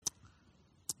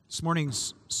This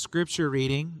morning's scripture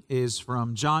reading is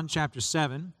from John chapter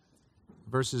 7,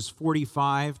 verses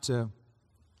 45 to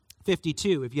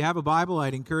 52. If you have a Bible,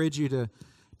 I'd encourage you to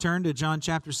turn to John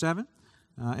chapter 7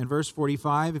 and verse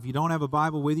 45. If you don't have a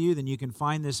Bible with you, then you can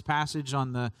find this passage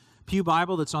on the Pew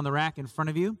Bible that's on the rack in front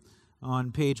of you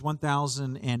on page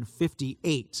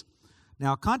 1058.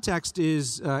 Now, context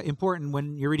is important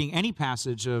when you're reading any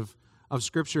passage of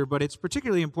Scripture, but it's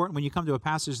particularly important when you come to a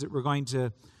passage that we're going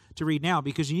to read now,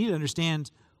 because you need to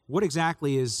understand what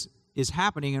exactly is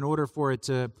happening in order for it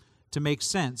to make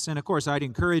sense. And of course, I'd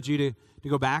encourage you to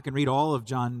go back and read all of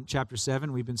John chapter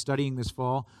 7. We've been studying this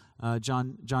fall,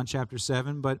 John chapter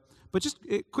 7. But just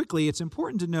quickly, it's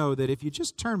important to know that if you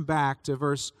just turn back to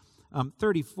verse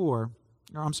 34,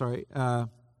 or I'm sorry,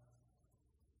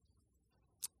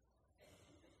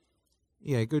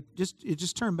 good.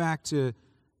 Just turn back to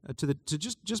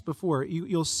just before,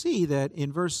 you'll see that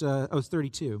in verse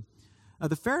 32,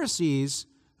 the Pharisees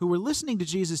who were listening to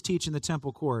Jesus teach in the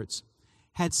temple courts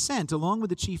had sent, along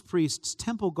with the chief priests,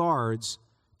 temple guards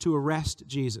to arrest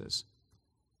Jesus.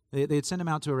 They had sent him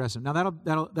out to arrest him. Now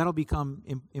that'll become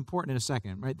important in a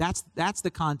second, right? That's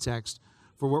the context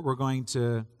for what we're going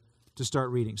to start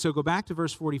reading. So go back to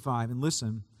verse 45 and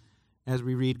listen as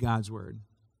we read God's word.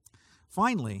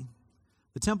 Finally,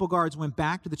 the temple guards went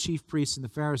back to the chief priests and the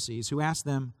Pharisees, who asked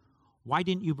them, "Why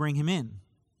didn't you bring him in?"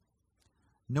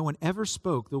 "No one ever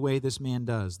spoke the way this man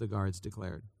does," the guards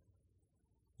declared.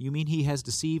 "You mean he has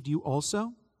deceived you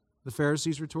also?" the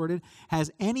Pharisees retorted.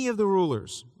 "Has any of the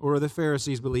rulers or the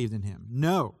Pharisees believed in him?"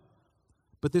 "No.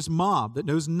 But this mob that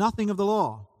knows nothing of the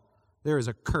law, there is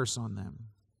a curse on them."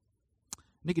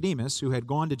 Nicodemus, who had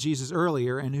gone to Jesus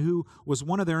earlier and who was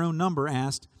one of their own number,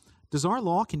 asked, "Does our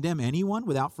law condemn anyone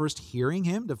without first hearing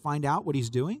him to find out what he's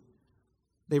doing?"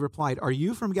 They replied, "Are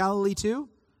you from Galilee too?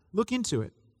 Look into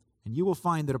it, and you will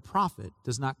find that a prophet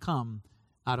does not come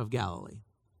out of Galilee."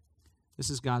 This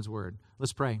is God's word.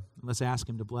 Let's pray, and let's ask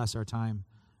him to bless our time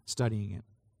studying it.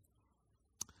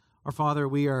 Our Father,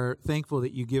 we are thankful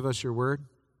that you give us your word.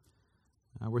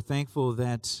 We're thankful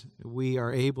that we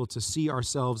are able to see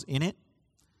ourselves in it,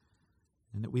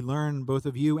 and that we learn both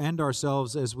of you and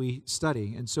ourselves as we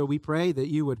study. And so we pray that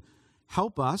you would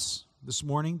help us this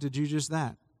morning to do just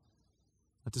that,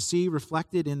 to see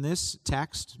reflected in this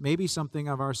text maybe something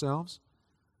of ourselves,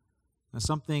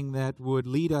 something that would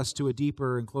lead us to a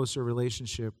deeper and closer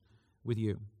relationship with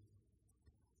you.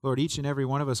 Lord, each and every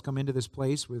one of us come into this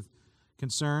place with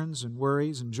concerns and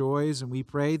worries and joys, and we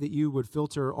pray that you would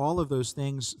filter all of those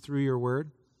things through your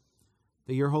word,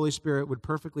 that your Holy Spirit would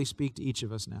perfectly speak to each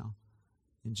of us now.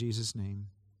 In Jesus' name,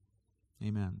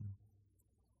 amen.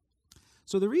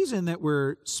 So the reason that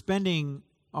we're spending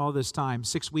all this time,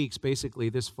 6 weeks basically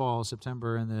this fall,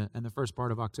 September and the first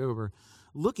part of October,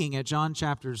 looking at John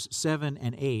chapters 7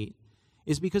 and 8,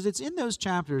 is because it's in those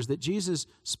chapters that Jesus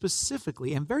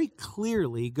specifically and very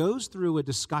clearly goes through a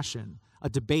discussion, a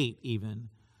debate even,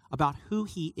 about who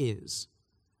he is,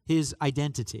 his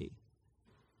identity.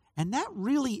 And that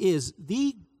really is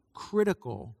the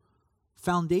critical,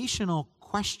 foundational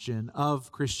question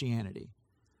of Christianity.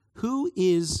 Who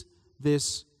is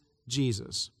this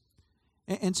Jesus?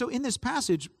 And so in this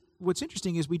passage, what's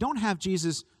interesting is we don't have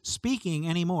Jesus speaking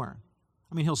anymore.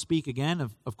 I mean, he'll speak again,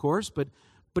 of course, but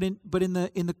in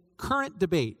the current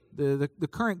debate, the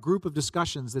current group of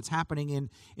discussions that's happening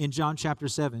in John chapter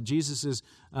 7, Jesus'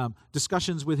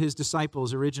 discussions with his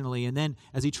disciples originally, and then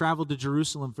as he traveled to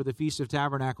Jerusalem for the Feast of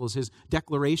Tabernacles, his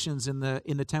declarations in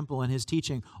the temple and his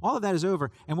teaching, all of that is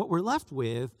over, and what we're left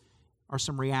with are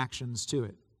some reactions to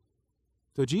it.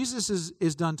 So Jesus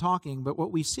is done talking, but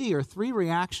what we see are three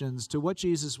reactions to what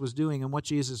Jesus was doing and what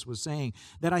Jesus was saying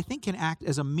that I think can act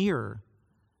as a mirror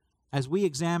as we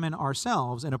examine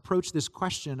ourselves and approach this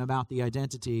question about the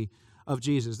identity of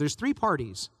Jesus. There's three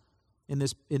parties in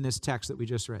this text that we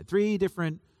just read. Three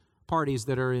different parties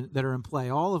that are in play,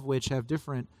 all of which have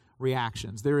different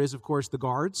reactions. There is, of course, the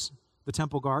guards, the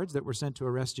temple guards that were sent to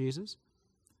arrest Jesus.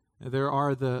 There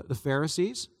are the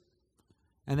Pharisees,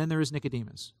 and then there is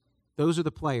Nicodemus. Those are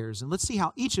the players, and let's see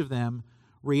how each of them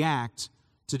react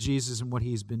to Jesus and what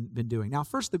he's been doing. Now,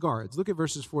 first the guards. Look at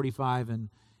verses 45 and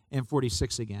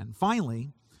 46 again.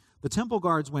 Finally, the temple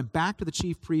guards went back to the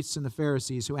chief priests and the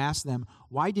Pharisees, who asked them,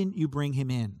 "Why didn't you bring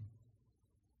him in?"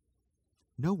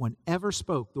 "No one ever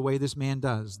spoke the way this man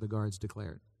does," the guards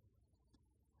declared.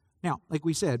 Now, like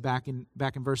we said back in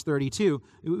verse 32,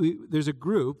 there's a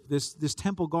group, this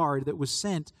temple guard that was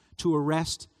sent to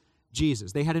arrest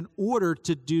Jesus. They had an order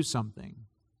to do something,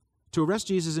 to arrest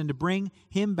Jesus and to bring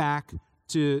him back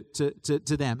to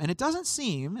them. And it doesn't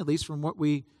seem, at least from what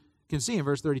we can see in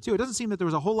verse 32, it doesn't seem that there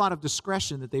was a whole lot of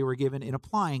discretion that they were given in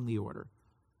applying the order.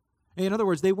 In other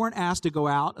words, they weren't asked to go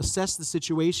out, assess the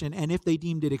situation, and if they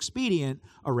deemed it expedient,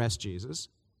 arrest Jesus.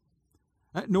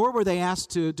 Nor were they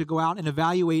asked to go out and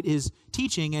evaluate his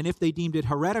teaching, and if they deemed it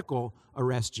heretical,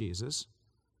 arrest Jesus.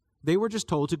 They were just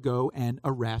told to go and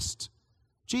arrest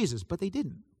Jesus, but they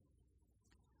didn't.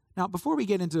 Now, before we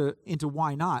get into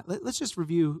why not, let's just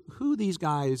review who these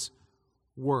guys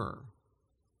were.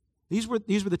 These were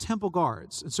the temple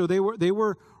guards, and so they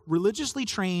were religiously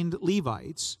trained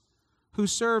Levites who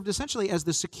served essentially as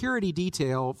the security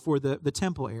detail for the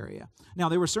temple area. Now,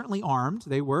 they were certainly armed.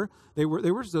 They were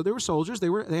soldiers.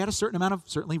 They had a certain amount of,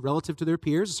 certainly relative to their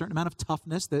peers, a certain amount of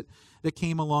toughness that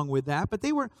came along with that. But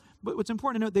what's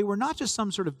important to note, they were not just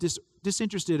some sort of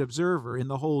disinterested observer in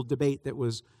the whole debate that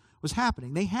was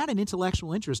happening. They had an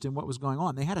intellectual interest in what was going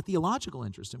on. They had a theological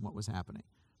interest in what was happening.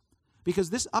 Because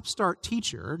this upstart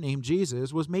teacher named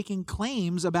Jesus was making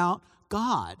claims about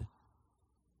God,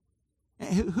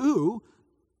 who,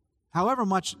 however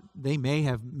much they may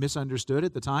have misunderstood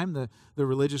at the time, the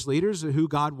religious leaders, who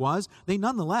God was, they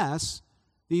nonetheless,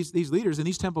 these leaders and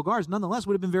these temple guards nonetheless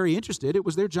would have been very interested. It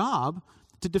was their job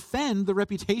to defend the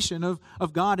reputation of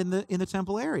God in the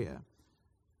temple area.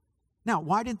 Now,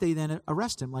 why didn't they then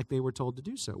arrest him like they were told to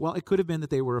do so? Well, it could have been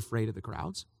that they were afraid of the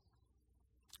crowds.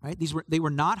 Right? They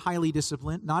were not highly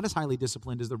disciplined, not as highly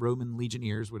disciplined as the Roman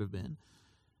legionnaires would have been.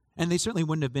 And they certainly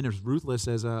wouldn't have been as ruthless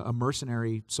as a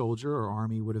mercenary soldier or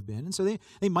army would have been. And so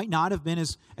they might not have been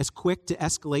as quick to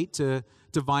escalate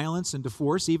to violence and to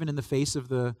force, even in the face of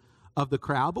the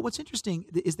crowd. But what's interesting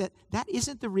is that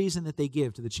isn't the reason that they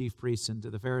give to the chief priests and to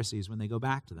the Pharisees when they go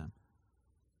back to them.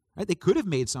 Right? They could have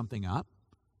made something up.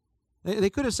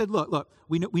 They could have said, look,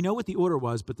 we know what the order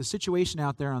was, but the situation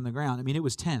out there on the ground, I mean, it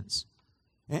was tense.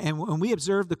 And when we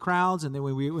observed the crowds, and then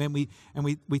when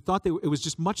we thought that it was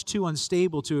just much too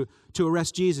unstable to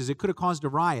arrest Jesus, it could have caused a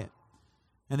riot.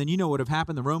 And then you know what would have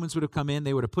happened. The Romans would have come in.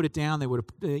 They would have put it down. They would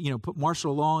have put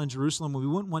martial law in Jerusalem. We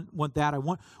wouldn't want that.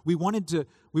 We wanted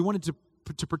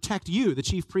to protect you, the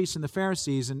chief priests and the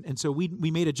Pharisees, and so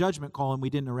we made a judgment call and we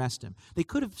didn't arrest him. They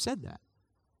could have said that.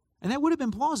 And that would have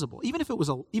been plausible. Even if it was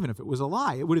a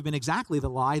lie, it would have been exactly the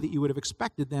lie that you would have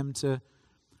expected them to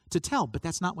tell. But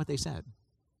that's not what they said.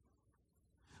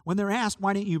 When they're asked,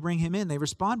 why didn't you bring him in? They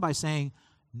respond by saying,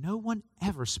 no one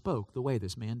ever spoke the way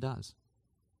this man does.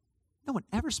 No one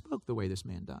ever spoke the way this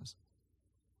man does.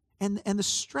 And the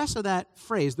stress of that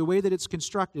phrase, the way that it's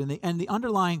constructed, and the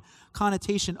underlying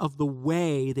connotation of the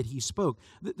way that he spoke,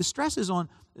 the stress is on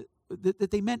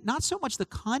that they meant not so much the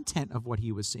content of what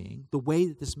he was seeing, the way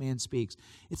that this man speaks.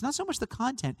 It's not so much the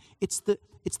content, it's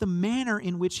the manner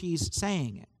in which he's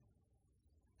saying it.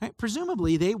 Right?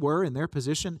 Presumably, they were, in their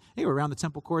position, they were around the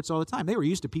temple courts all the time. They were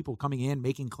used to people coming in,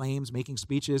 making claims, making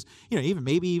speeches,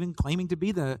 even claiming to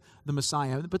be the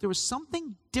Messiah. But there was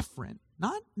something different,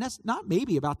 not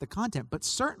maybe about the content, but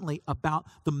certainly about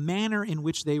the manner in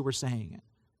which they were saying it.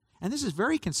 And this is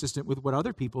very consistent with what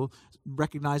other people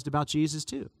recognized about Jesus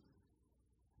too.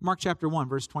 Mark chapter 1,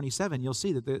 verse 27, you'll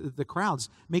see that the crowds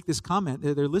make this comment.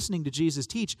 They're listening to Jesus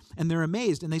teach, and they're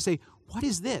amazed, and they say, what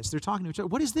is this? They're talking to each other.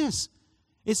 What is this?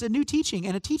 It's a new teaching,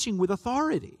 and a teaching with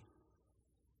authority.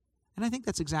 And I think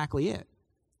that's exactly it.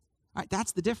 All right,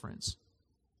 that's the difference.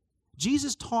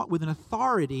 Jesus taught with an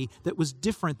authority that was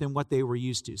different than what they were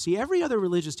used to. See, every other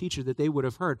religious teacher that they would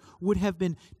have heard would have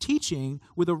been teaching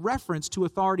with a reference to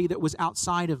authority that was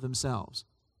outside of themselves.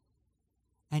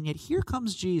 And yet here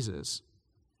comes Jesus,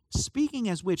 speaking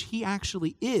as which he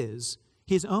actually is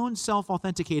his own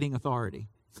self-authenticating authority.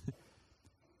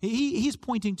 He's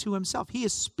pointing to himself. He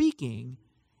is speaking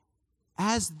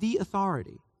as the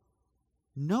authority.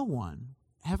 No one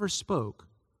ever spoke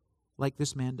like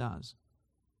this man does.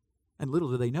 And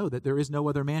little do they know that there is no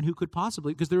other man who could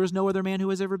possibly, because there is no other man who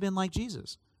has ever been like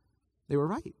Jesus. They were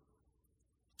right.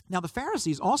 Now, the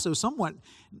Pharisees also somewhat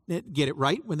get it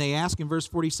right when they ask in verse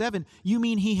 47, you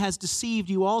mean he has deceived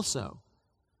you also?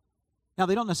 Now,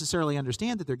 they don't necessarily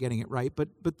understand that they're getting it right, but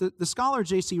the scholar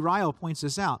J.C. Ryle points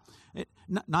this out.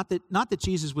 Not that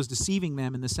Jesus was deceiving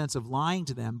them in the sense of lying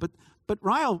to them, but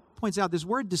Ryle points out this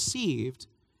word deceived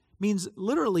means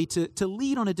literally to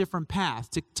lead on a different path,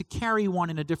 to carry one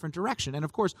in a different direction. And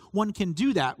of course, one can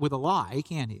do that with a lie,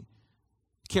 can't he?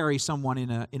 Carry someone in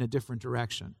a different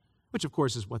direction, which of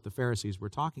course is what the Pharisees were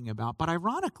talking about. But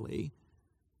ironically,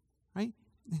 right,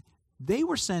 they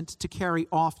were sent to carry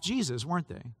off Jesus, weren't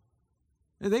they?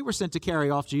 They were sent to carry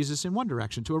off Jesus in one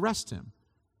direction, to arrest him.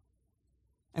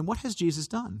 And what has Jesus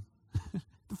done?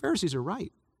 The Pharisees are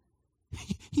right.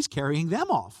 He's carrying them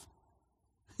off.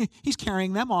 He's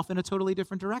carrying them off in a totally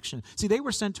different direction. See, they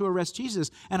were sent to arrest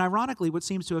Jesus, and ironically, what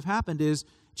seems to have happened is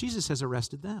Jesus has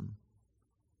arrested them.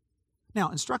 Now,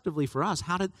 instructively for us,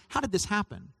 how did this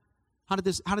happen? How did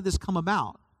this come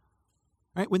about?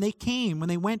 Right? When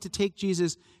they went to take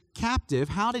Jesus captive,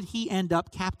 how did he end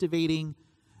up captivating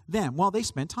them? Well, they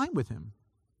spent time with him.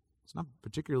 It's not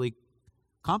particularly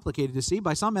complicated to see.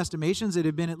 By some estimations, it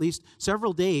had been at least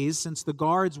several days since the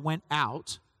guards went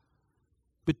out.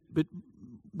 But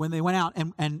when they went out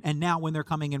and now when they're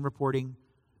coming and reporting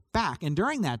back. And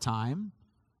during that time,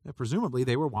 presumably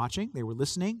they were watching, they were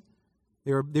listening,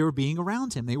 they were being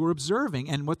around him, they were observing,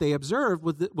 and what they observed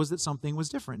was that something was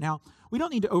different. Now, we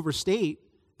don't need to overstate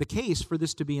the case for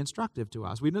this to be instructive to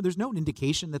us. We know there's no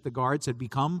indication that the guards had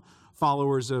become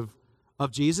followers of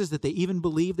Jesus, that they even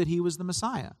believed that he was the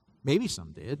Messiah. Maybe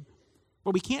some did,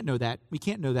 but we can't know that. We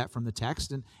can't know that from the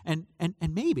text, and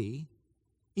maybe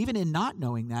even in not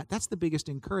knowing that, that's the biggest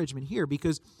encouragement here,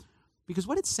 because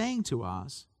what it's saying to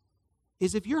us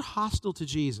is if you're hostile to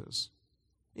Jesus,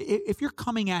 if you're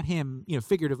coming at him,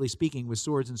 figuratively speaking, with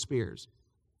swords and spears,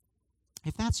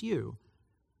 if that's you,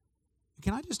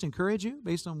 can I just encourage you,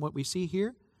 based on what we see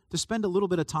here, to spend a little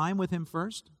bit of time with him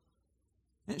first?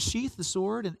 Sheath the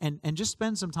sword and just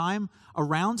spend some time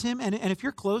around him. And if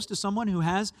you're close to someone who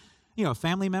has, a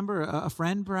family member, a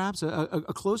friend perhaps,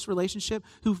 a close relationship,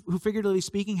 who figuratively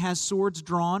speaking has swords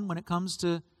drawn when it comes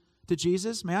to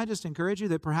Jesus, may I just encourage you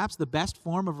that perhaps the best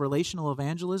form of relational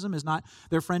evangelism is not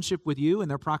their friendship with you and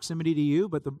their proximity to you,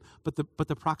 but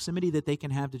the proximity that they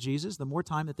can have to Jesus, the more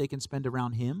time that they can spend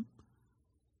around him.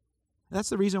 That's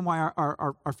the reason why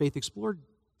our Faith Explored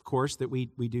course that we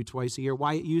do twice a year,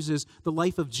 why it uses the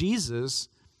life of Jesus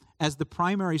as the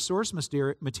primary source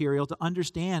material to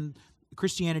understand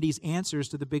Christianity's answers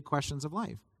to the big questions of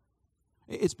life.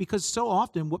 It's because so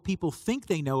often what people think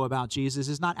they know about Jesus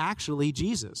is not actually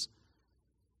Jesus.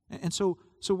 And so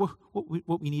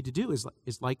what we need to do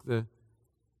is like the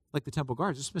temple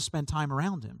guards, just spend time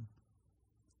around him.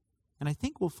 And I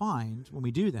think we'll find when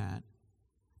we do that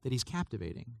he's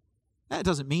captivating. That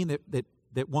doesn't mean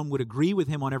that one would agree with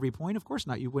him on every point. Of course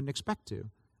not. You wouldn't expect to.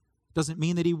 Doesn't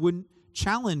mean that he wouldn't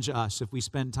challenge us if we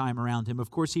spend time around him. Of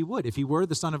course he would. If he were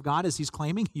the Son of God, as he's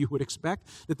claiming, you would expect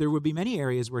that there would be many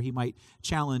areas where he might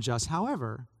challenge us.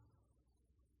 However,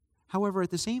 at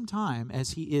the same time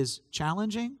as he is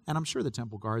challenging, and I'm sure the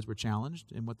temple guards were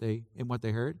challenged in what they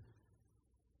heard,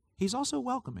 he's also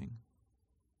welcoming.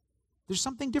 There's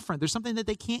something different. There's something that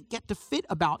they can't get to fit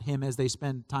about him as they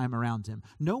spend time around him.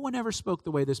 No one ever spoke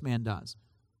the way this man does.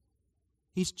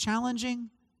 He's challenging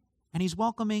and he's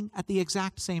welcoming at the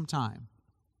exact same time.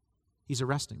 He's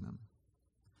arresting them.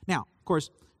 Now, of course,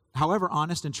 however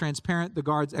honest and transparent the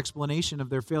guards' explanation of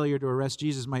their failure to arrest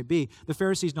Jesus might be, the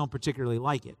Pharisees don't particularly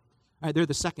like it. Right, they're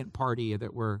the second party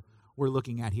that we're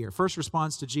looking at here. First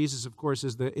response to Jesus, of course,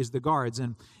 is the guards,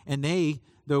 and they,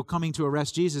 though coming to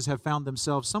arrest Jesus, have found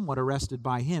themselves somewhat arrested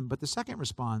by him. But the second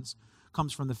response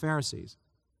comes from the Pharisees.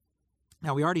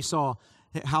 Now, we already saw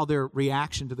how their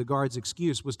reaction to the guards'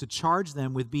 excuse was to charge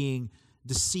them with being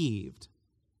deceived.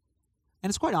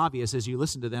 And it's quite obvious as you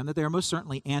listen to them that they are most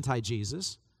certainly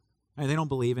anti-Jesus. Right, they don't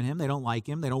believe in him. They don't like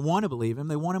him. They don't want to believe him.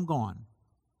 They want him gone.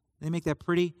 They make that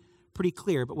pretty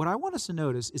clear. But what I want us to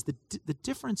notice is the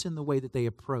difference in the way that they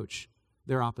approach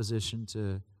their opposition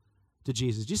to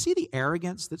Jesus. Do you see the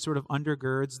arrogance that sort of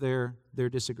undergirds their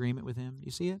disagreement with him? Do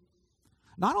you see it?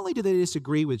 Not only do they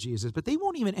disagree with Jesus, but they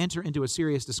won't even enter into a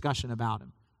serious discussion about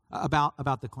him,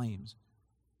 about the claims.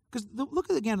 Because look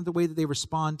again at the way that they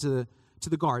respond to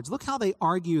the guards. Look how they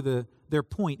argue their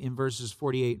point in verses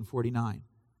 48 and 49.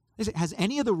 They say, has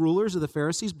any of the rulers of the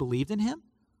Pharisees believed in him?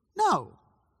 No.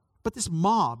 But this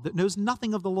mob that knows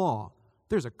nothing of the law,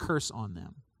 there's a curse on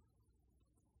them.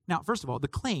 Now, first of all, the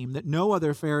claim that no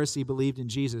other Pharisee believed in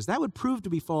Jesus, that would prove to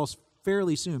be false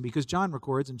fairly soon, because John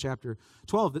records in chapter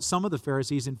 12 that some of the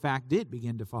Pharisees, in fact, did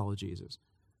begin to follow Jesus.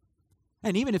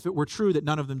 And even if it were true that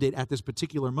none of them did at this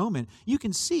particular moment, you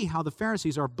can see how the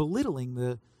Pharisees are belittling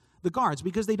the guards,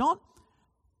 because they don't,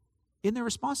 in their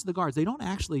response to the guards, they don't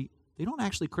actually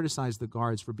criticize the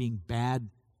guards for being bad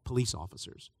police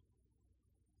officers.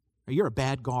 Or you're a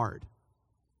bad guard.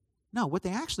 No, what they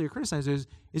actually are criticizing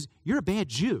is you're a bad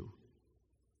Jew.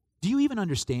 Do you even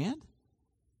understand?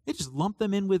 They just lump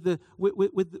them in with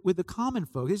the common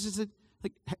folk. It's just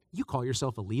like, you call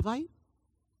yourself a Levite?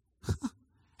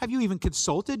 Have you even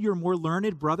consulted your more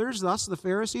learned brothers, thus the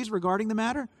Pharisees, regarding the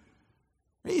matter?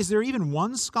 Is there even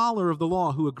one scholar of the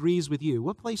law who agrees with you?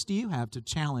 What place do you have to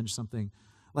challenge something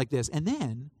like this? And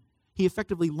then he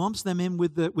effectively lumps them in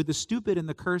with the stupid and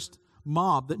the cursed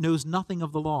mob that knows nothing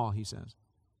of the law, he says.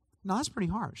 Now, that's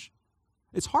pretty harsh.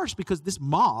 It's harsh because this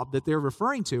mob that they're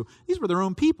referring to, these were their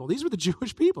own people. These were the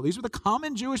Jewish people. These were the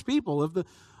common Jewish people of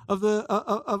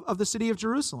the city of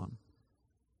Jerusalem.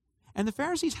 And the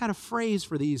Pharisees had a phrase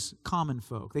for these common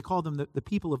folk. They called them the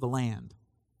people of the land.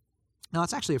 Now,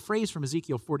 it's actually a phrase from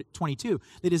Ezekiel 22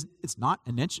 that it's not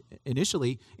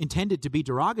initially intended to be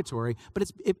derogatory, but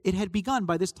it had begun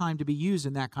by this time to be used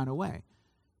in that kind of way.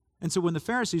 And so when the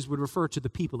Pharisees would refer to the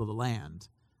people of the land,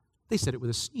 they said it with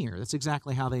a sneer. That's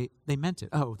exactly how they meant it.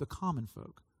 Oh, the common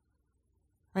folk.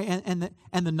 Right?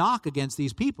 And the knock against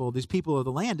these people of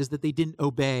the land, is that they didn't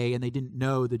obey and they didn't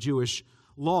know the Jewish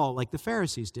law like the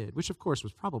Pharisees did, which of course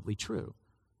was probably true.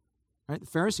 Right? The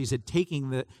Pharisees had taken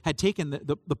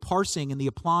the parsing and the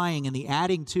applying and the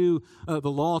adding to the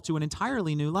law to an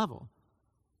entirely new level.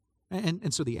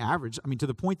 And so the average, to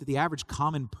the point that the average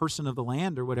common person of the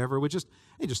land or whatever would just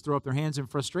throw up their hands in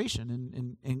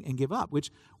frustration and give up, which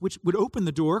would open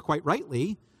the door, quite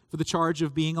rightly, for the charge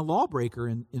of being a lawbreaker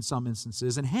in some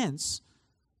instances, and hence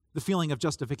the feeling of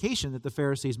justification that the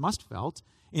Pharisees must felt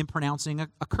in pronouncing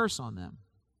a curse on them.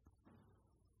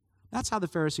 That's how the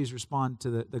Pharisees respond to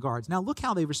the guards. Now look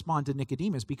how they respond to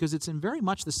Nicodemus, because it's in very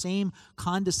much the same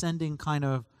condescending kind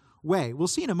of way. We'll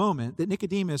see in a moment that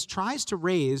Nicodemus tries to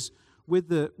raise with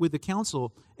the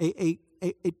council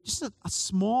just a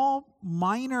small,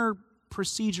 minor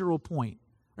procedural point.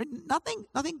 Right? Nothing,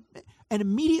 and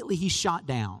immediately he's shot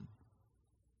down.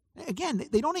 Again,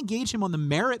 they don't engage him on the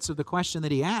merits of the question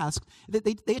that he asked.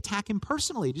 They attack him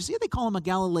personally. Do you see how they call him a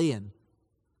Galilean?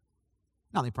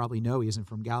 Now, they probably know he isn't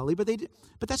from Galilee, but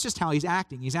that's just how he's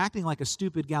acting. He's acting like a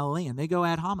stupid Galilean. They go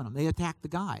ad hominem. They attack the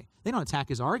guy. They don't attack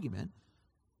his argument.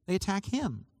 They attack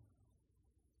him.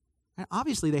 And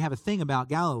obviously, they have a thing about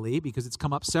Galilee because it's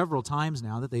come up several times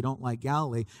now that they don't like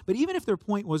Galilee. But even if their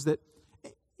point was that,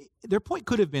 their point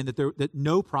could have been that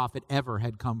no prophet ever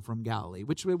had come from Galilee,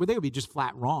 which they would be just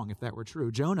flat wrong if that were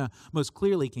true. Jonah most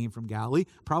clearly came from Galilee.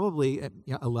 Probably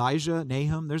Elijah,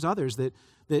 Nahum. There's others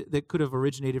that could have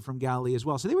originated from Galilee as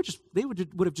well. So they would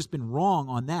have just been wrong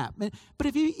on that.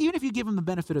 But even if you give them the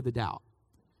benefit of the doubt,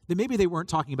 then maybe they weren't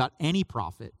talking about any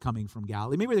prophet coming from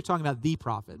Galilee. Maybe they're talking about the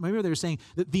prophet. Maybe they were saying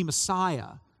that the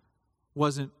Messiah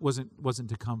wasn't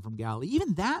to come from Galilee.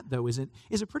 Even that, though, is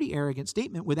a pretty arrogant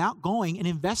statement without going and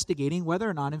investigating whether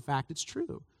or not, in fact, it's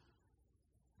true.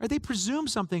 Or they presume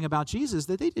something about Jesus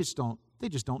that they just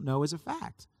don't know as a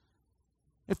fact.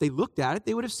 If they looked at it,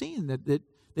 they would have seen that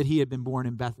he had been born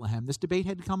in Bethlehem. This debate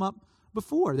had come up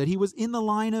before, that he was in the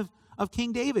line of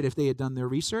King David if they had done their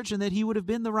research, and that he would have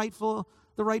been the rightful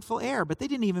heir. But they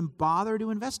didn't even bother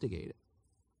to investigate it.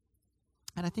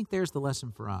 And I think there's the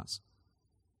lesson for us.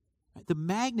 The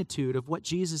magnitude of what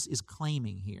Jesus is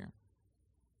claiming here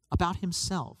about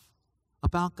himself,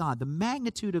 about God, the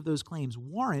magnitude of those claims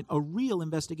warrant a real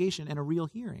investigation and a real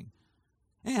hearing.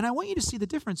 And I want you to see the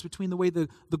difference between the way the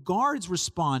guards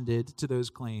responded to those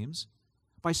claims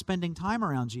by spending time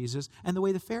around Jesus and the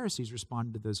way the Pharisees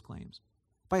responded to those claims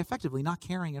by effectively not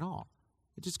caring at all,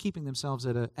 just keeping themselves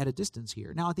at a distance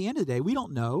here. Now, at the end of the day, we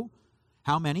don't know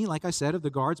how many, like I said, of the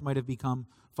guards might have become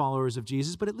followers of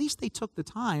Jesus, but at least they took the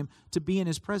time to be in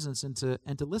his presence and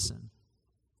to listen.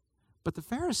 But the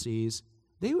Pharisees,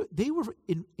 they were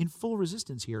in full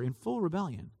resistance here, in full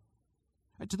rebellion,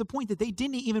 to the point that they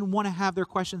didn't even want to have their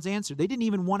questions answered. They didn't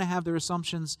even want to have their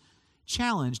assumptions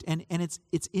challenged. And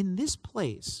it's in this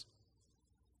place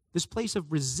of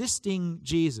resisting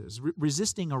Jesus,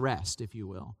 resisting arrest, if you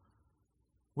will,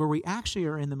 where we actually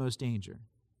are in the most danger.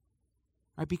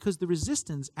 Right? Because the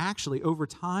resistance actually, over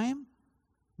time,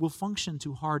 will function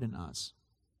to harden us.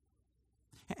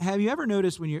 Have you ever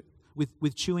noticed when you're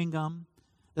with chewing gum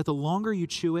that the longer you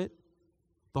chew it,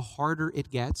 the harder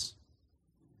it gets?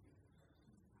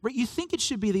 Right? You think it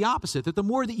should be the opposite, that the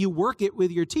more that you work it with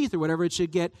your teeth or whatever, it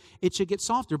should get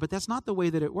softer, but that's not the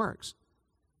way that it works.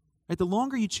 Right? The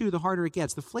longer you chew, the harder it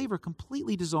gets. The flavor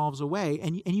completely dissolves away,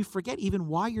 and you forget even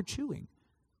why you're chewing.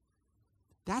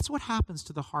 That's what happens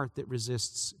to the heart that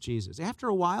resists Jesus. After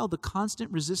a while, the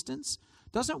constant resistance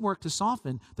doesn't work to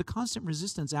soften. The constant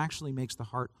resistance actually makes the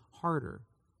heart harder.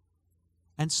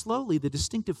 And slowly, the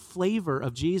distinctive flavor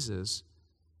of Jesus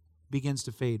begins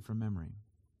to fade from memory.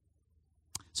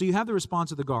 So you have the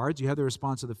response of the guards, you have the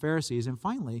response of the Pharisees, and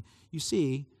finally, you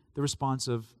see the response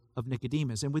of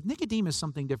Nicodemus. And with Nicodemus,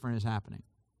 something different is happening.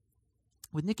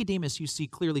 With Nicodemus, you see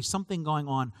clearly something going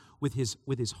on with his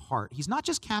heart. He's not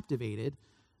just captivated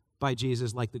by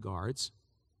Jesus like the guards,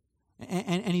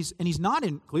 and he's not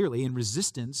clearly in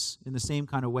resistance in the same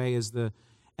kind of way as the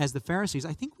Pharisees.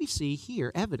 I think we see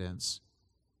here evidence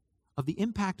of the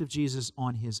impact of Jesus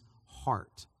on his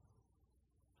heart.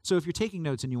 So if you're taking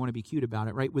notes and you want to be cute about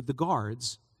it, right, with the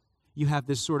guards, you have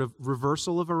this sort of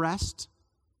reversal of arrest.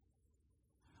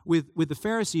 With the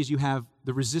Pharisees, you have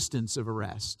the resistance of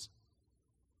arrest.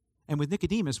 And with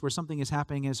Nicodemus, where something is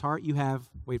happening in his heart, you have,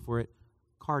 wait for it,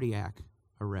 cardiac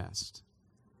arrest.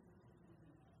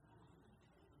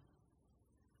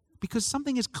 Because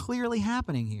something is clearly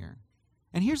happening here.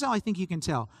 And here's how I think you can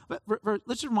tell. But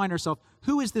let's just remind ourselves,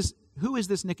 who is this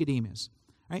Nicodemus?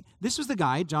 Right? This was the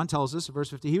guy, John tells us, verse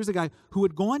 50, he was the guy who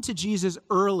had gone to Jesus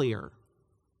earlier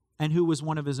and who was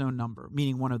one of his own number,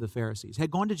 meaning one of the Pharisees, had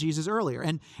gone to Jesus earlier.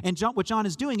 And what John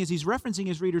is doing is he's referencing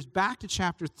his readers back to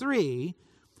chapter 3,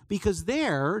 because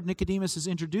there, Nicodemus is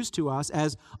introduced to us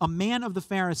as a man of the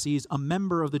Pharisees, a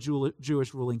member of the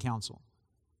Jewish ruling council.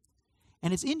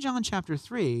 And it's in John chapter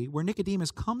 3 where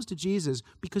Nicodemus comes to Jesus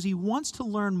because he wants to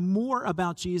learn more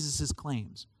about Jesus'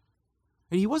 claims.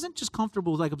 And he wasn't just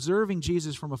comfortable like observing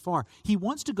Jesus from afar. He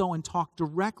wants to go and talk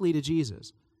directly to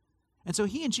Jesus. And so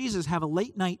he and Jesus have a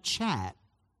late night chat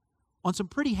on some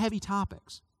pretty heavy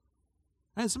topics.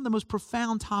 And some of the most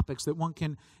profound topics that one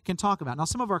can talk about. Now,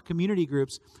 some of our community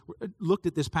groups looked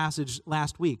at this passage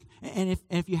last week. And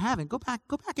if you haven't, go back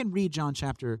and read John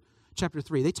chapter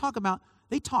 3. They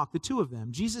talk, the two of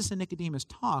them, Jesus and Nicodemus,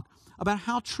 talk about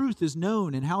how truth is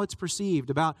known and how it's perceived,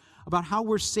 about how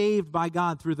we're saved by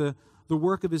God through the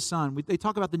work of his Son. They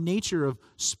talk about the nature of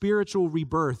spiritual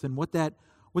rebirth and what that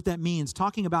means,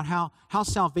 talking about how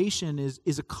salvation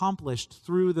is accomplished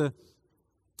through the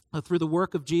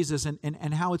work of Jesus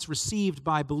and how it's received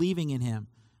by believing in him.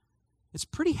 It's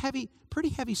pretty heavy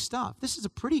stuff. This is a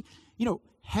pretty,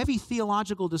 heavy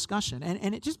theological discussion.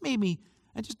 And it just made me,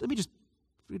 let me just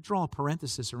draw a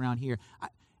parenthesis around here.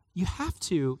 You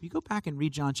go back and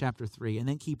read John chapter 3 and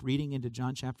then keep reading into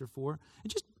John chapter 4,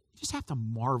 and you just have to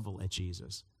marvel at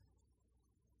Jesus.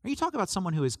 You talk about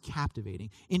someone who is captivating.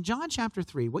 In John chapter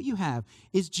 3, what you have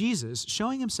is Jesus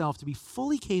showing himself to be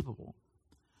fully capable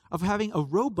of having a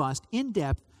robust,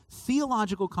 in-depth,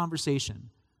 theological conversation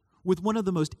with one of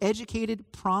the most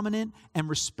educated, prominent, and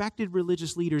respected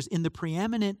religious leaders in the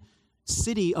preeminent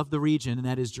city of the region, and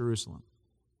that is Jerusalem.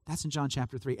 That's in John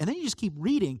chapter 3. And then you just keep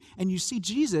reading, and you see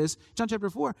Jesus, John chapter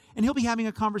 4, and he'll be having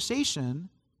a conversation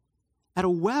at a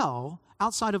well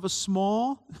outside of a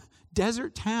small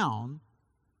desert town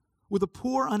with a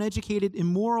poor, uneducated,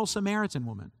 immoral Samaritan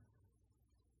woman.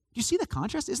 Do you see the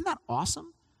contrast? Isn't that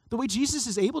awesome? The way Jesus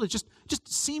is able to just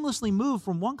seamlessly move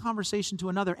from one conversation to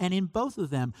another, and in both of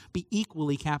them be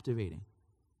equally captivating.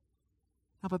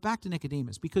 Now, but back to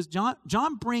Nicodemus, because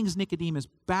John brings Nicodemus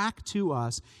back to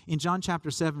us in John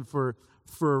chapter 7 for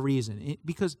a reason.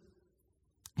 Because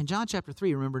in John chapter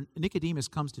 3, remember, Nicodemus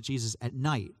comes to Jesus at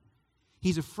night.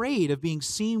 He's afraid of being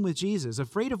seen with Jesus,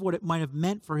 afraid of what it might have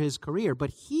meant for his career. But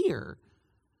here,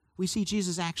 we see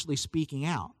Jesus actually speaking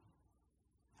out.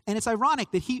 And it's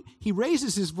ironic that he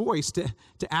raises his voice to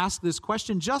ask this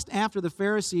question just after the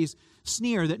Pharisees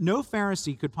sneer that no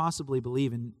Pharisee could possibly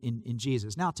believe in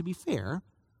Jesus. Now, to be fair,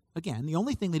 again, the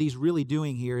only thing that he's really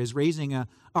doing here is raising a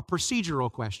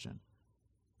procedural question.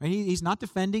 Right? He's not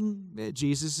defending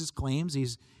Jesus' claims.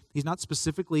 He's not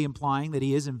specifically implying that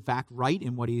he is in fact right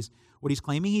in what he's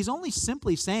claiming. He's only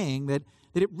simply saying that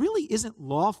it really isn't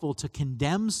lawful to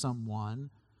condemn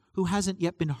someone who hasn't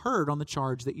yet been heard on the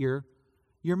charge that you're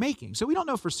making. So we don't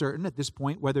know for certain at this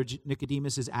point whether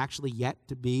Nicodemus is actually yet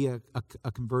to be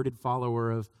a converted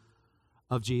follower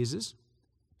of Jesus.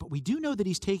 But we do know that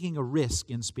he's taking a risk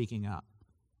in speaking up.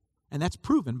 And that's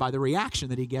proven by the reaction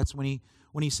that he gets when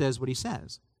he says what he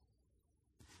says.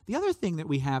 The other thing that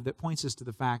we have that points us to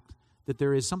the fact that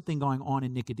there is something going on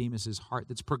in Nicodemus' heart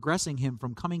that's progressing him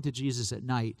from coming to Jesus at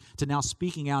night to now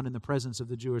speaking out in the presence of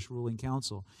the Jewish ruling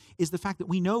council is the fact that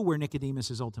we know where Nicodemus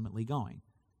is ultimately going.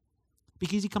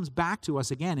 Because he comes back to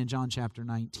us again in John chapter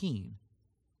 19.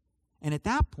 And at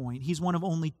that point, he's one of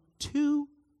only 2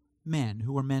 men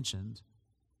who were mentioned,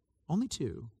 only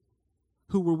 2,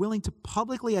 who were willing to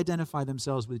publicly identify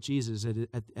themselves with Jesus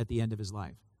at the end of his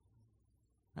life.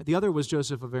 The other was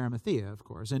Joseph of Arimathea, of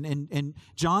course. And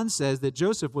John says that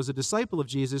Joseph was a disciple of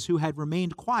Jesus who had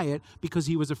remained quiet because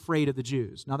he was afraid of the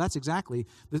Jews. Now, that's exactly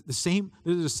the same.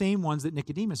 Those are the same ones that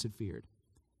Nicodemus had feared.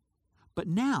 But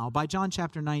now, by John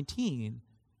chapter 19,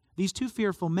 these 2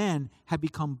 fearful men had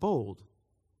become bold.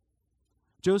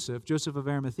 Joseph of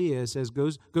Arimathea, says,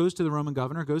 goes to the Roman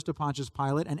governor, goes to Pontius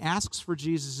Pilate, and asks for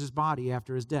Jesus' body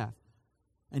after his death.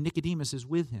 And Nicodemus is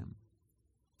with him.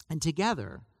 And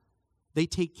together, they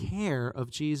take care of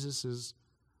Jesus'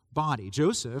 body.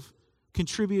 Joseph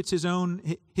contributes his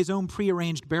own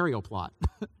prearranged burial plot.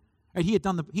 He had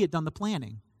done the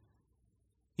planning.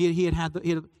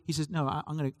 He says, no,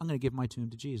 I'm going to give my tomb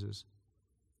to Jesus.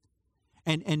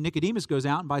 And Nicodemus goes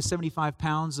out and buys 75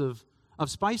 pounds of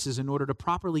spices in order to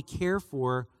properly care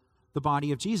for the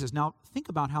body of Jesus. Now, think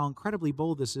about how incredibly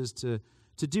bold this is to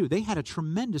do. They had a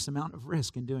tremendous amount of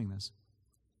risk in doing this.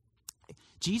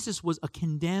 Jesus was a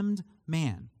condemned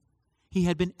man. He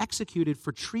had been executed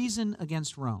for treason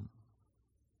against Rome.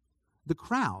 The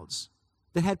crowds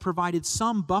that had provided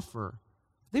some buffer,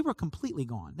 they were completely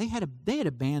gone. They had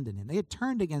abandoned him. They had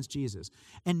turned against Jesus.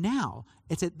 And now,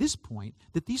 it's at this point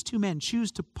that these two men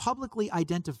choose to publicly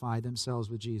identify themselves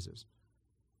with Jesus.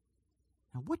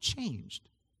 Now, what changed?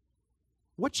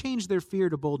 What changed their fear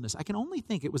to boldness? I can only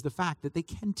think it was the fact that they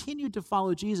continued to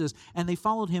follow Jesus, and they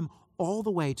followed him all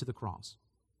the way to the cross.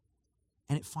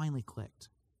 And it finally clicked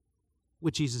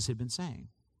what Jesus had been saying.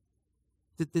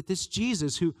 That this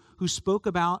Jesus who spoke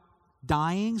about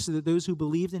dying so that those who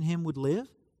believed in him would live,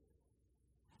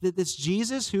 that this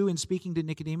Jesus who, in speaking to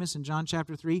Nicodemus in John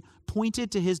chapter 3,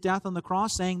 pointed to his death on the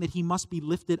cross, saying that he must be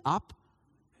lifted up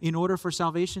in order for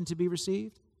salvation to be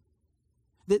received,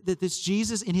 that this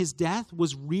Jesus in his death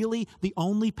was really the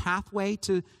only pathway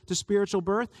to spiritual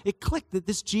birth. It clicked that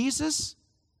this Jesus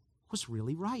was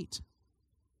really right.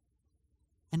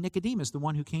 And Nicodemus, the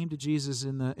one who came to Jesus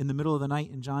in the middle of the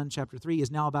night in John chapter 3, is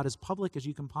now about as public as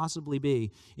you can possibly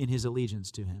be in his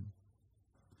allegiance to him.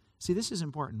 See, this is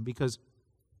important because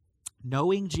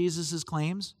knowing Jesus'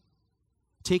 claims,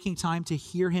 taking time to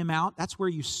hear him out, that's where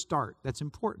you start. That's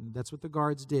important. That's what the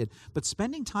guards did. But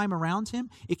spending time around him,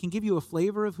 it can give you a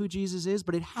flavor of who Jesus is,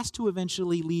 but it has to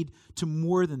eventually lead to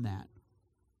more than that.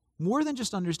 More than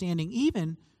just understanding,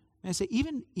 even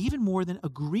more than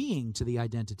agreeing to the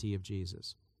identity of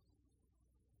Jesus.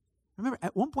 Remember,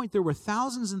 at one point there were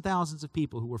thousands and thousands of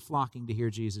people who were flocking to hear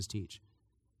Jesus teach.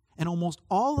 And almost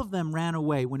all of them ran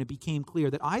away when it became clear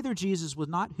that either Jesus was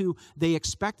not who they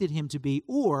expected him to be,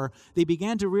 or they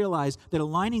began to realize that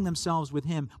aligning themselves with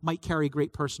him might carry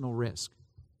great personal risk.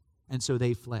 And so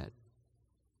they fled.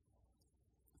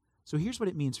 So here's what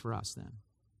it means for us then.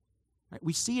 Right?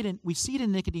 We see it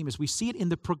in Nicodemus. We see it in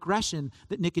the progression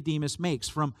that Nicodemus makes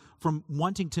from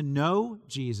wanting to know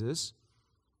Jesus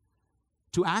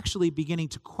to actually beginning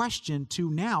to question to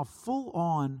now full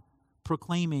on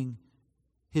proclaiming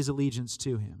his allegiance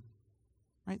to him.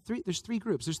 Right? There's three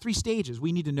groups. There's three stages.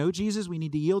 We need to know Jesus, we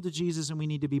need to yield to Jesus, and we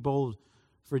need to be bold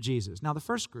for Jesus. Now, the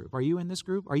first group, are you in this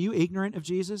group? Are you ignorant of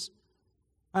Jesus?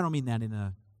 I don't mean that in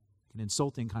an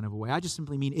insulting kind of a way. I just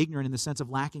simply mean ignorant in the sense of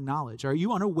lacking knowledge. Are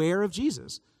you unaware of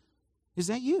Jesus? Is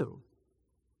that you?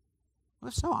 Well,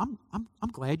 if so, I'm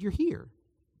glad you're here,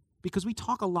 because we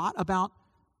talk a lot about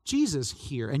Jesus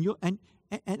here, and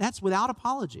that's without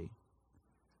apology.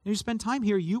 And you spend time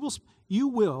here, you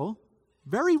will,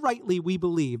 very rightly we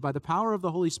believe, by the power of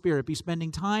the Holy Spirit, be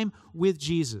spending time with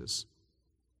Jesus.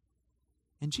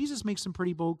 And Jesus makes some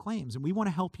pretty bold claims, and we want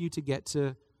to help you to get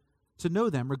to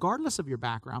know them, regardless of your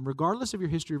background, regardless of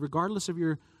your history, regardless of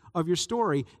your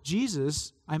story.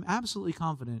 Jesus, I'm absolutely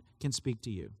confident, can speak to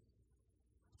you.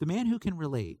 The man who can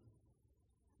relate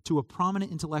to a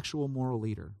prominent intellectual moral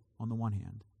leader on the one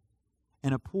hand,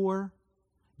 and a poor,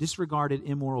 disregarded,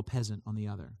 immoral peasant on the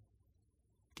other,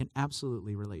 can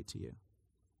absolutely relate to you.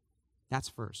 That's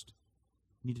first.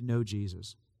 You need to know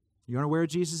Jesus. You're unaware of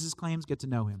Jesus' claims, get to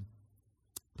know him.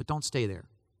 But don't stay there.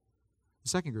 The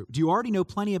second group, do you already know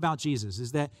plenty about Jesus?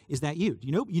 Is that you?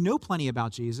 Do you know plenty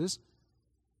about Jesus?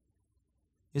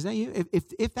 Is that you?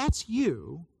 If that's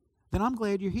you, then I'm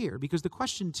glad you're here, because the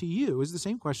question to you is the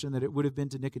same question that it would have been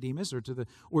to Nicodemus or to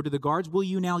the guards. Will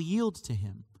you now yield to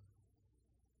him?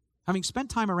 Having spent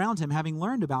time around him, having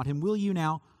learned about him, will you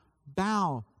now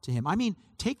bow to him? I mean,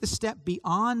 take the step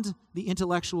beyond the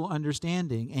intellectual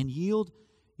understanding and yield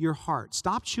your heart.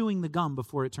 Stop chewing the gum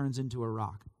before it turns into a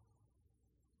rock.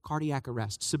 Cardiac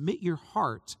arrest. Submit your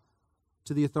heart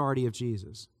to the authority of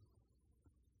Jesus.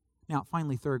 Now,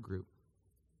 finally, third group.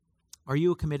 Are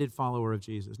you a committed follower of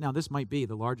Jesus? Now, this might be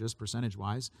the largest,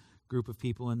 percentage-wise, group of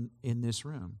people in this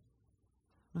room.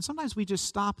 And sometimes we just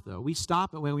stop, though. We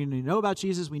stop, and when we know about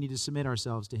Jesus, we need to submit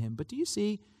ourselves to him. But do you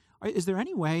see, is there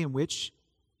any way in which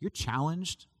you're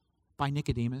challenged by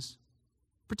Nicodemus?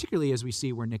 Particularly as we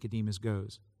see where Nicodemus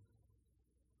goes.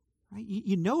 Right?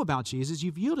 You know about Jesus,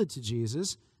 you've yielded to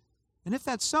Jesus, and if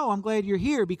that's so, I'm glad you're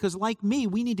here, because like me,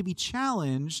 we need to be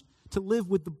challenged to live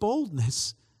with the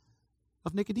boldness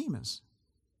of Nicodemus.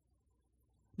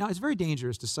 Now, it's very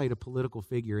dangerous to cite a political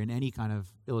figure in any kind of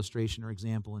illustration or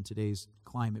example in today's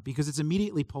climate, because it's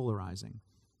immediately polarizing.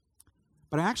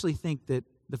 But I actually think that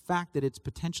the fact that it's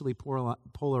potentially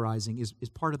polarizing is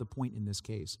part of the point in this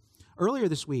case. Earlier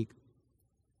this week,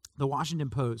 the Washington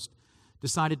Post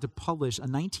decided to publish a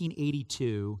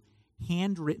 1982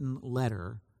 handwritten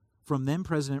letter from then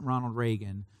President Ronald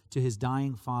Reagan to his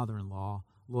dying father-in-law,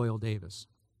 Loyal Davis.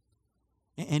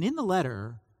 And in the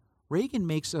letter, Reagan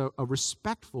makes a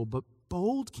respectful but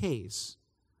bold case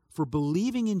for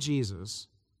believing in Jesus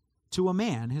to a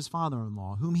man, his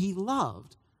father-in-law, whom he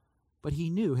loved, but he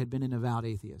knew had been an avowed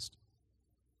atheist.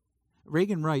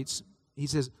 Reagan writes, he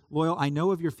says, "Loyal, I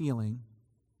know of your feeling,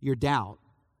 your doubt,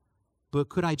 but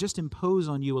could I just impose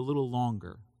on you a little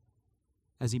longer?"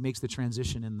 As he makes the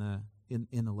transition in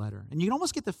the letter. And you can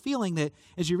almost get the feeling that,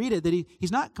 as you read it, that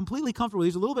he's not completely comfortable.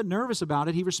 He's a little bit nervous about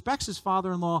it. He respects his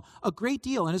father-in-law a great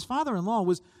deal. And his father-in-law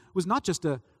was not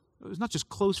just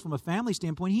close from a family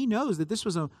standpoint. He knows that this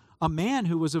was a man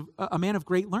who was a man of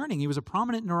great learning. He was a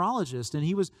prominent neurologist, and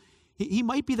he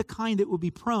might be the kind that would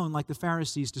be prone, like the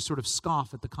Pharisees, to sort of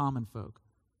scoff at the common folk.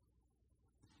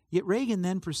 Yet Reagan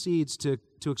then proceeds to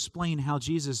explain how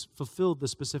Jesus fulfilled the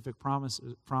specific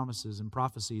promises and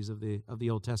prophecies of the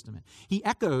Old Testament. He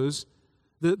echoes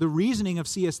the reasoning of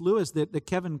C.S. Lewis that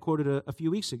Kevin quoted a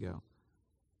few weeks ago.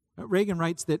 Reagan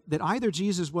writes that either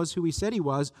Jesus was who he said he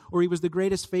was, or he was the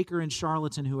greatest faker and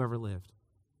charlatan who ever lived.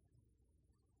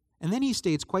 And then he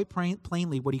states quite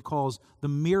plainly what he calls the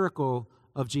miracle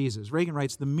of Jesus. Reagan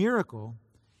writes, "The miracle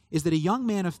is that a young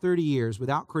man of 30 years,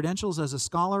 without credentials as a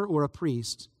scholar or a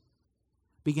priest,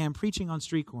 began preaching on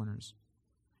street corners.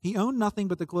 He owned nothing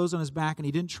but the clothes on his back, and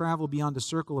he didn't travel beyond a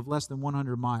circle of less than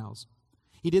 100 miles.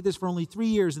 He did this for only 3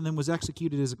 years and then was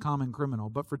executed as a common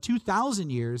criminal. But for 2,000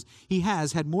 years, he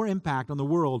has had more impact on the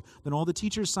world than all the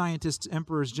teachers, scientists,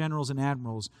 emperors, generals, and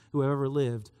admirals who have ever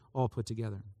lived, all put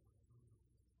together."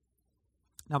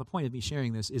 Now, the point of me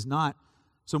sharing this is not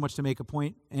so much to make a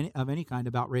point of any kind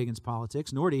about Reagan's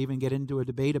politics, nor to even get into a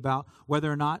debate about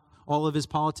whether or not all of his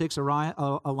politics are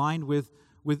aligned with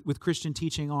Christian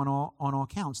teaching on all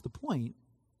counts. The point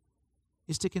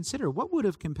is to consider what would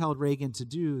have compelled Reagan to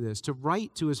do this, to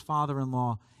write to his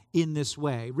father-in-law in this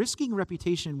way, risking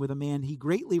reputation with a man he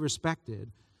greatly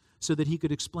respected so that he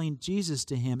could explain Jesus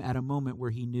to him at a moment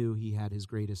where he knew he had his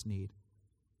greatest need.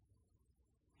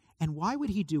 And why would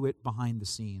he do it behind the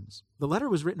scenes? The letter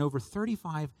was written over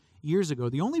 35 years ago.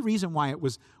 The only reason why it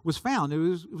was found,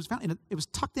 it was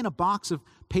tucked in a box of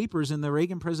papers in the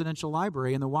Reagan Presidential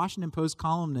Library, and the Washington Post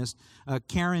columnist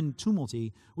Karen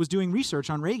Tumulty was doing research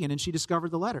on Reagan, and she discovered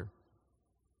the letter.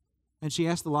 And she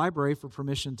asked the library for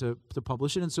permission to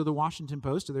publish it, and so the Washington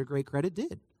Post, to their great credit,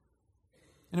 did.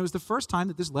 And it was the first time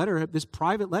that this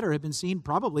private letter had been seen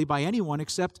probably by anyone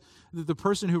except the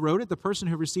person who wrote it, the person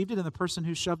who received it, and the person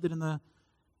who shoved it in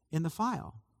the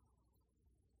file.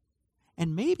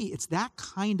 And maybe it's that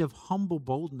kind of humble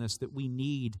boldness that we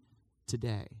need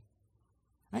today.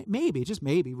 Right? Maybe, just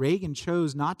maybe, Reagan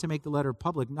chose not to make the letter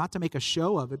public, not to make a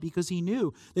show of it, because he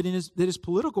knew that his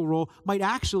political role might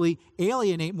actually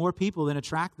alienate more people than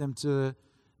attract them to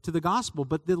the gospel.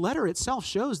 But the letter itself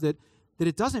shows that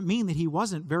it doesn't mean that he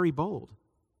wasn't very bold.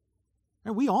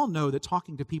 And we all know that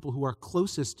talking to people who are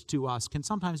closest to us can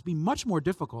sometimes be much more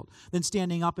difficult than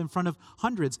standing up in front of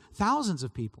hundreds, thousands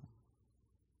of people.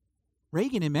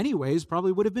 Reagan, in many ways,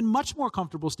 probably would have been much more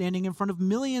comfortable standing in front of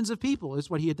millions of people. Is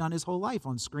what he had done his whole life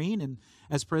on screen and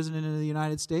as president of the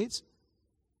United States.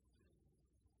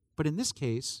 But in this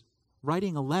case,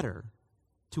 writing a letter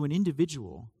to an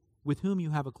individual with whom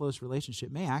you have a close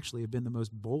relationship may actually have been the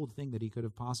most bold thing that he could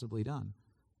have possibly done.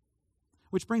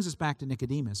 Which brings us back to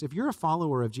Nicodemus. If you're a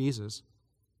follower of Jesus,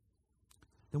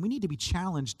 then we need to be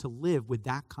challenged to live with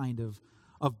that kind of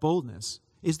boldness.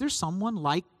 Is there someone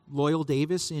like Loyal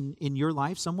Davis in your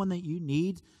life, someone that you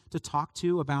need to talk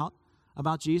to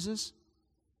about Jesus?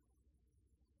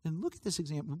 And look at this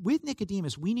example. With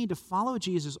Nicodemus, we need to follow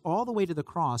Jesus all the way to the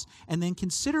cross and then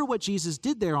consider what Jesus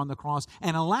did there on the cross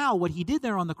and allow what he did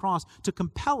there on the cross to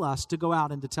compel us to go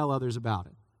out and to tell others about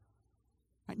it.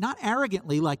 Right? Not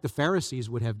arrogantly like the Pharisees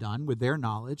would have done with their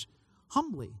knowledge,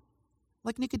 humbly,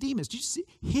 like Nicodemus. Did you see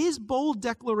his bold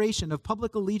declaration of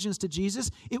public allegiance to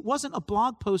Jesus? It wasn't a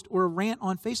blog post or a rant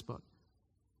on Facebook.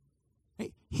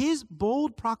 Right? His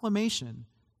bold proclamation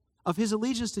of his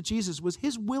allegiance to Jesus was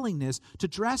his willingness to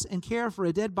dress and care for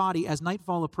a dead body as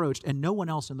nightfall approached, and no one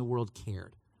else in the world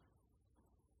cared.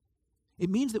 It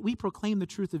means that we proclaim the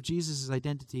truth of Jesus'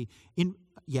 identity in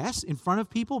front of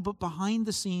people, but behind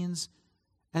the scenes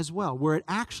as well, where it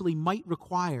actually might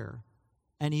require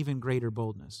an even greater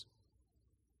boldness,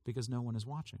 because no one is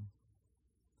watching.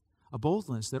 A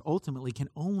boldness that ultimately can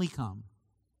only come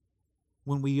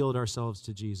when we yield ourselves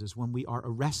to Jesus, when we are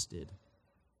arrested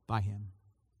by him.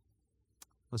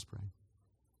 Let's pray.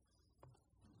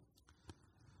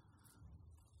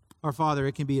 Our Father,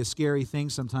 it can be a scary thing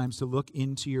sometimes to look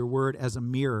into your word as a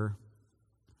mirror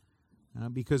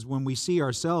Because when we see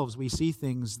ourselves, we see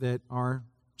things that are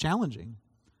challenging,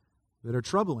 that are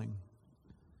troubling,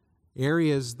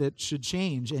 areas that should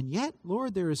change. And yet,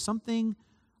 Lord, there is something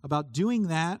about doing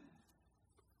that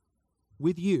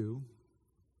with you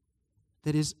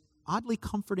that is oddly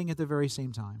comforting at the very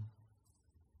same time.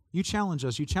 You challenge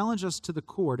us. You challenge us to the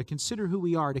core, to consider who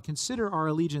we are, to consider our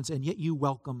allegiance, and yet you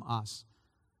welcome us.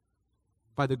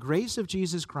 By the grace of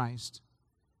Jesus Christ,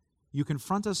 you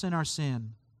confront us in our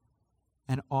sin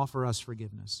and offer us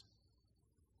forgiveness.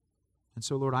 And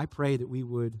so, Lord, I pray that we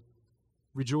would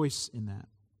rejoice in that.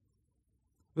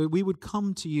 That we would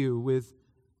come to you with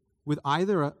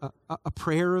either a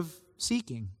prayer of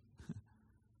seeking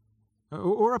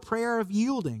or a prayer of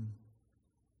yielding,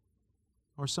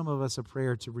 or some of us a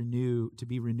prayer to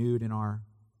be renewed in our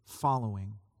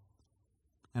following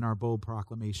and our bold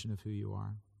proclamation of who you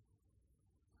are.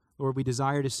 Lord, we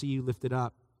desire to see you lifted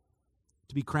up,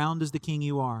 to be crowned as the King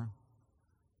you are,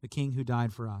 the King who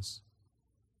died for us.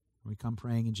 We come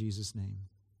praying in Jesus' name.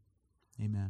 Amen.